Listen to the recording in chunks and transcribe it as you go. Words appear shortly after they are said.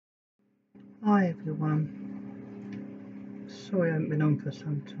Hi everyone, sorry I haven't been on for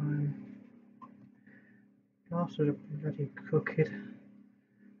some time. Last was bloody crooked.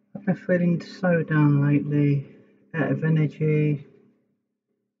 I've been feeling so down lately, out of energy.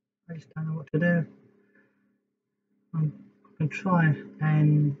 I just don't know what to do. I can try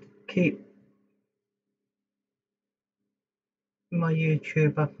and keep my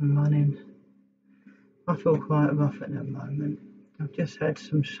YouTube up and running. I feel quite rough at the moment. I've just had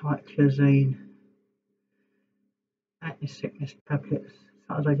some cyclazine anti-sickness tablets.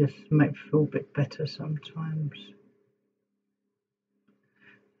 Sometimes I just make me feel a bit better sometimes.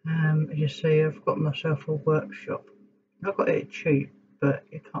 As you see, I've got myself a workshop. I got it cheap, but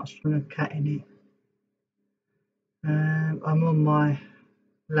you can't swing a cat in it. I'm on my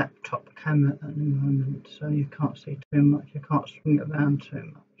laptop camera at the moment, so you can't see too much. You can't swing it around too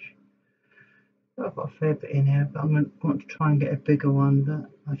much. But I've got a fair bit in here, but I'm going to want to try and get a bigger one. But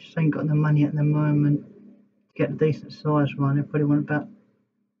I just ain't got the money at the moment to get a decent size one. I probably want about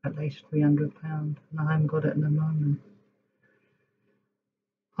at least £300, and I haven't got it at the moment.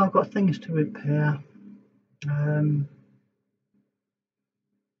 I've got things to repair. I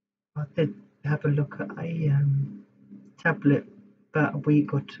did have a look at a tablet about a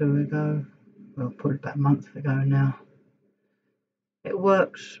week or two ago, well, probably about a month ago now. It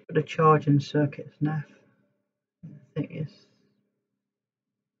works, but the charging circuit's naff. I think it's,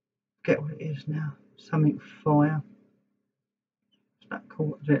 forget what it is now, something Fire. What's that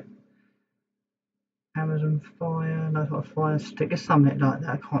called? Is it Amazon Fire? No, it's not a Fire Stick, it's something like that,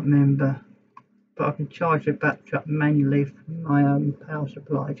 I can't remember. But I can charge the battery up manually from my own power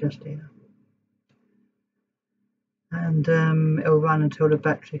supply just here. And it'll run until the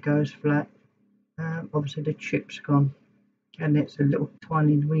battery goes flat. Obviously the chip's gone, and it's a little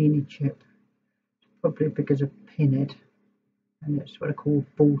tiny weeny chip, probably big as a pinhead, and it's what I call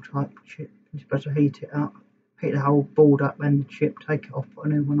a ball type chip. You're supposed to heat it up, heat the whole board up and the chip, take it off, put a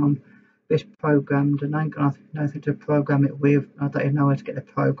new one on. It's programmed, and I ain't got nothing to program it with. I don't even know where to get the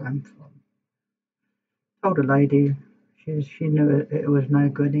program from. Told the lady, she knew it was no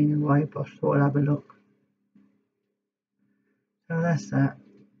good anyway, but I thought I'd have a look. So that's that.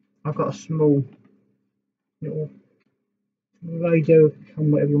 I've got a small little radio,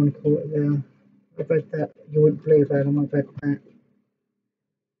 whatever you want to call it there. I've had that, you wouldn't believe how long I've had that.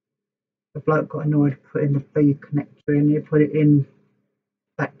 The bloke got annoyed putting the B connector in, he put it in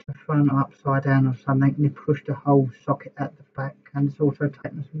back to front or upside down or something, and he pushed the whole socket at the back, and it's also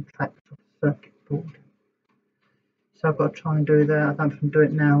taken some tracks off the circuit board. So I've got to try and do that. I don't know if I can do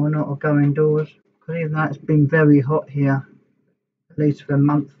it now or not, or go indoors, because even though it's been very hot here, at least for a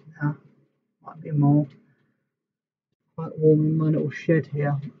month now, might be more. Quite warm in my little shed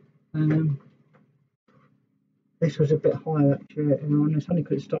here. This was a bit higher actually, and it's only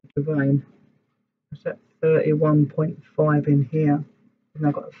because it started to rain. It's at 31.5 in here, and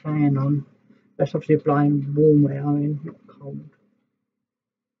I've got a fan on. That's obviously blowing warm air in, not cold.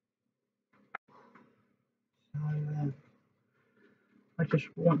 So I just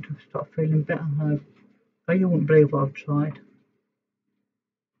want to start feeling better. You wouldn't believe what I've tried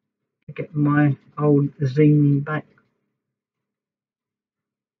to get my old zine back.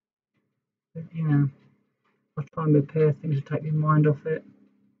 But, yeah, I'll try and repair things to take my mind off it.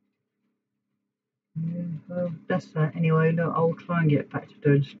 Yeah, well, that's that. Anyway, look, I'll try and get back to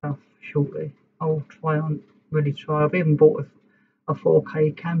doing stuff shortly. I'll try and really try. I've even bought a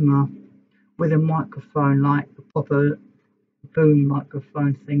 4K camera with a microphone, like a proper boom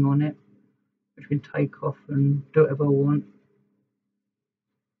microphone thing on it, which can take off and do whatever I want.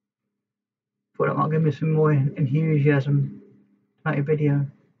 Thought that might give me some more enthusiasm to make a video,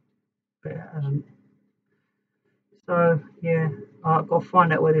 but it hasn't. So yeah, I've got to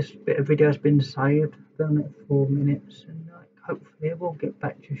find out where this bit of video has been saved. I've done it 4 minutes, and hopefully I will get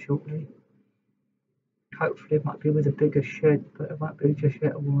back to you shortly. Hopefully it might be with a bigger shed, but it won't be just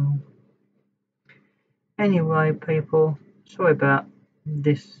yet a while. Anyway, people, sorry about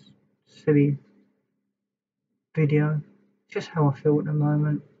this silly video. It's just how I feel at the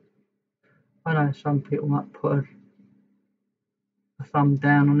moment. I know some people might put a thumb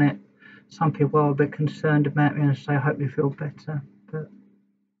down on it. Some people are a bit concerned about me and say I hope you feel better. But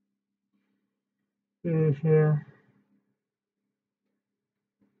yeah,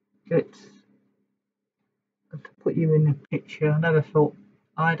 it's to put you in the picture. I never thought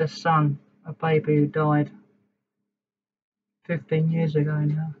I had a son, a baby who died 15 years ago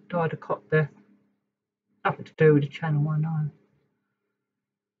now. Died of cot death. Nothing to do with the channel, I know.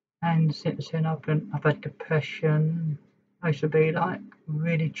 And since then I've had depression. I used to be like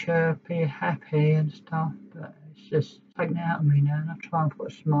really chirpy, happy and stuff, but it's just taken it out of me now, and I try and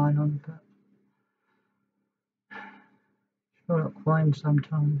put a smile on, but feel like crying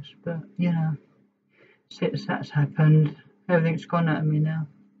sometimes, but you know, since that's happened, everything's gone out of me now.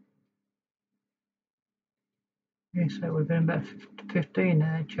 Yes, it would have been about 15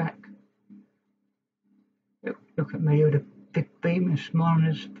 there, Jack. Look at me with a big beaming smile on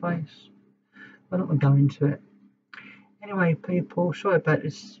his face. I don't want to go into it. Anyway, people, sorry about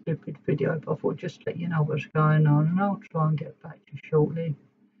this stupid video, but I thought just let you know what's going on, and I'll try and get back to you shortly.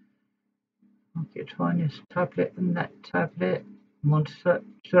 I'll get trying this tablet and that tablet. I'm on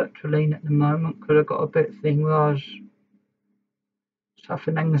sertraline at the moment because I've got a bit thing where I was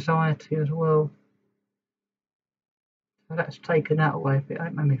suffering anxiety as well. So that's taken that away a bit.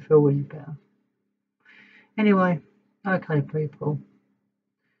 It made me feel really better. Anyway, okay, people.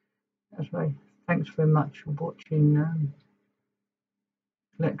 That's right. Thanks very much for watching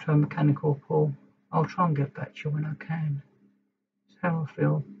Electromechanical Paul. I'll try and get back to you when I can. That's how I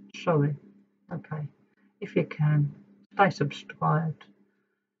feel. Sorry. Okay. If you can, stay subscribed.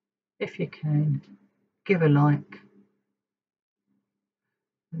 If you can, give a like.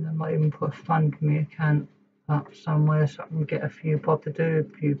 And I might even put a fund me account up somewhere so I can get a few bob to do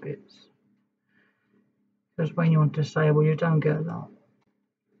a few bits. Because when you want to say, well, you don't get a lot.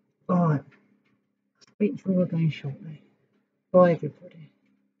 Alright. Speak to you again shortly. Bye, everybody.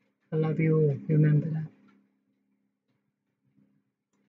 I love you all. Remember that.